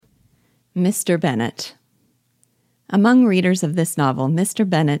Mr. Bennet. Among readers of this novel, Mr.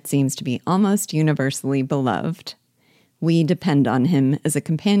 Bennet seems to be almost universally beloved. We depend on him as a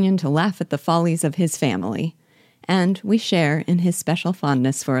companion to laugh at the follies of his family, and we share in his special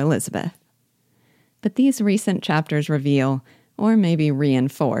fondness for Elizabeth. But these recent chapters reveal, or maybe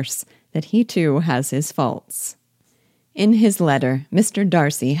reinforce, that he too has his faults. In his letter, Mr.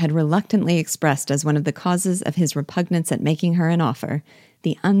 Darcy had reluctantly expressed as one of the causes of his repugnance at making her an offer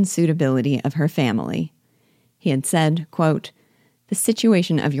the unsuitability of her family. He had said, quote, "The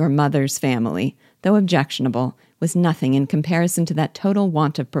situation of your mother's family, though objectionable, was nothing in comparison to that total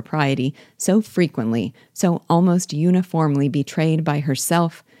want of propriety so frequently, so almost uniformly betrayed by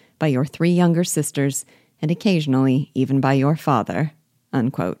herself, by your 3 younger sisters, and occasionally even by your father."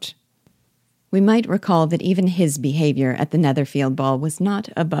 Unquote. We might recall that even his behavior at the Netherfield ball was not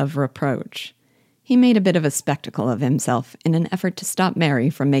above reproach. He made a bit of a spectacle of himself in an effort to stop Mary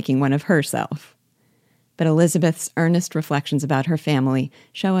from making one of herself. But Elizabeth's earnest reflections about her family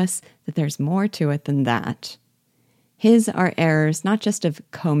show us that there's more to it than that. His are errors not just of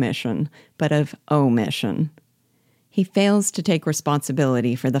commission, but of omission. He fails to take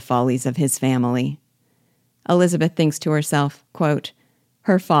responsibility for the follies of his family. Elizabeth thinks to herself, quote,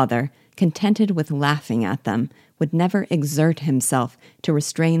 "Her father, contented with laughing at them, would never exert himself to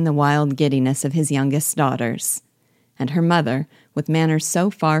restrain the wild giddiness of his youngest daughters. And her mother, with manners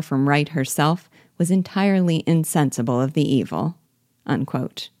so far from right herself, was entirely insensible of the evil."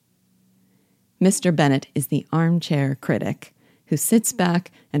 Unquote. Mr. Bennet is the armchair critic who sits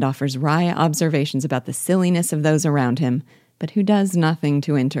back and offers wry observations about the silliness of those around him, but who does nothing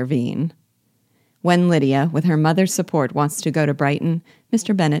to intervene. When Lydia, with her mother's support, wants to go to Brighton,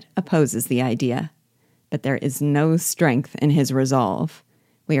 Mr. Bennet opposes the idea. But there is no strength in his resolve.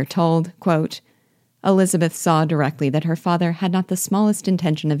 We are told, quote, "Elizabeth saw directly that her father had not the smallest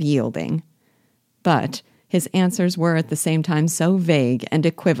intention of yielding. But his answers were at the same time so vague and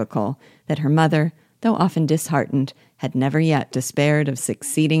equivocal that her mother, though often disheartened, had never yet despaired of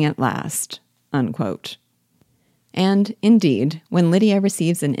succeeding at last." Unquote. And, indeed, when Lydia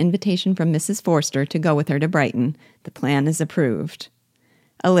receives an invitation from Mrs. Forster to go with her to Brighton, the plan is approved.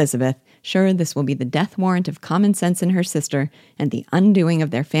 Elizabeth, sure this will be the death warrant of common sense in her sister and the undoing of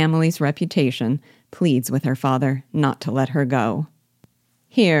their family's reputation, pleads with her father not to let her go.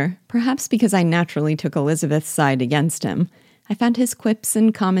 Here, perhaps because I naturally took Elizabeth's side against him, I found his quips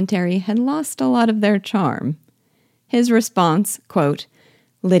and commentary had lost a lot of their charm. His response, quote,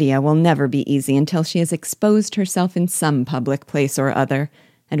 "Lydia will never be easy until she has exposed herself in some public place or other,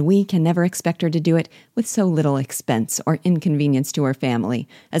 and we can never expect her to do it with so little expense or inconvenience to her family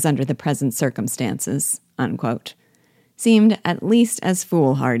as under the present circumstances," unquote, seemed at least as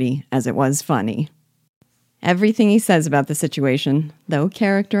foolhardy as it was funny. Everything he says about the situation, though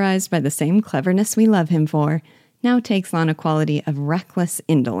characterized by the same cleverness we love him for, now takes on a quality of reckless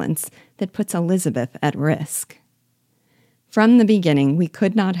indolence that puts Elizabeth at risk. From the beginning, we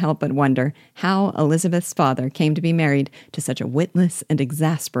could not help but wonder how Elizabeth's father came to be married to such a witless and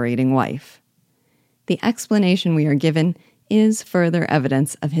exasperating wife. The explanation we are given is further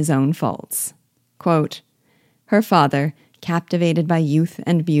evidence of his own faults. Quote, "Her father, captivated by youth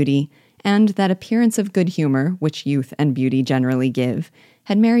and beauty, and that appearance of good humor which youth and beauty generally give,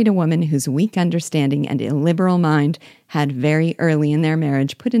 had married a woman whose weak understanding and illiberal mind had very early in their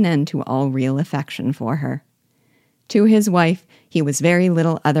marriage put an end to all real affection for her. To his wife he was very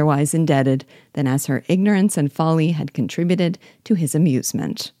little otherwise indebted than as her ignorance and folly had contributed to his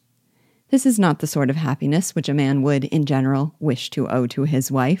amusement. This is not the sort of happiness which a man would, in general, wish to owe to his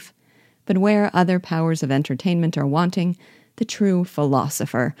wife, but where other powers of entertainment are wanting, the true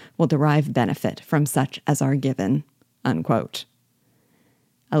philosopher will derive benefit from such as are given." Unquote.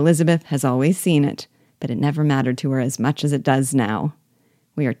 Elizabeth has always seen it, but it never mattered to her as much as it does now.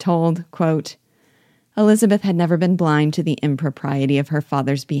 We are told, quote, "Elizabeth had never been blind to the impropriety of her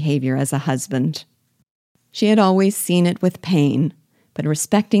father's behavior as a husband. She had always seen it with pain, but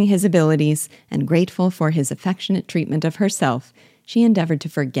respecting his abilities and grateful for his affectionate treatment of herself, she endeavored to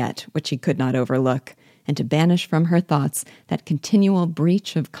forget what she could not overlook, and to banish from her thoughts that continual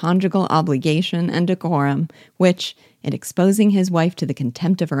breach of conjugal obligation and decorum, which, in exposing his wife to the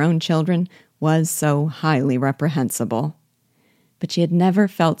contempt of her own children, was so highly reprehensible. But she had never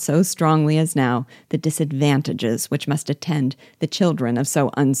felt so strongly as now the disadvantages which must attend the children of so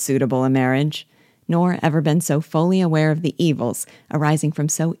unsuitable a marriage, nor ever been so fully aware of the evils arising from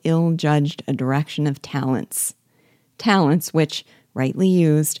so ill-judged a direction of talents which, rightly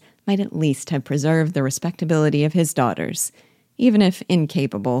used, might at least have preserved the respectability of his daughters, even if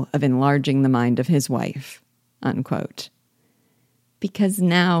incapable of enlarging the mind of his wife." Unquote. because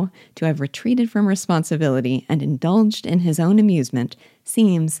now to have retreated from responsibility and indulged in his own amusement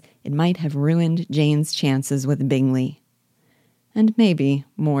seems it might have ruined Jane's chances with Bingley. And maybe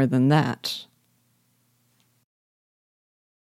more than that.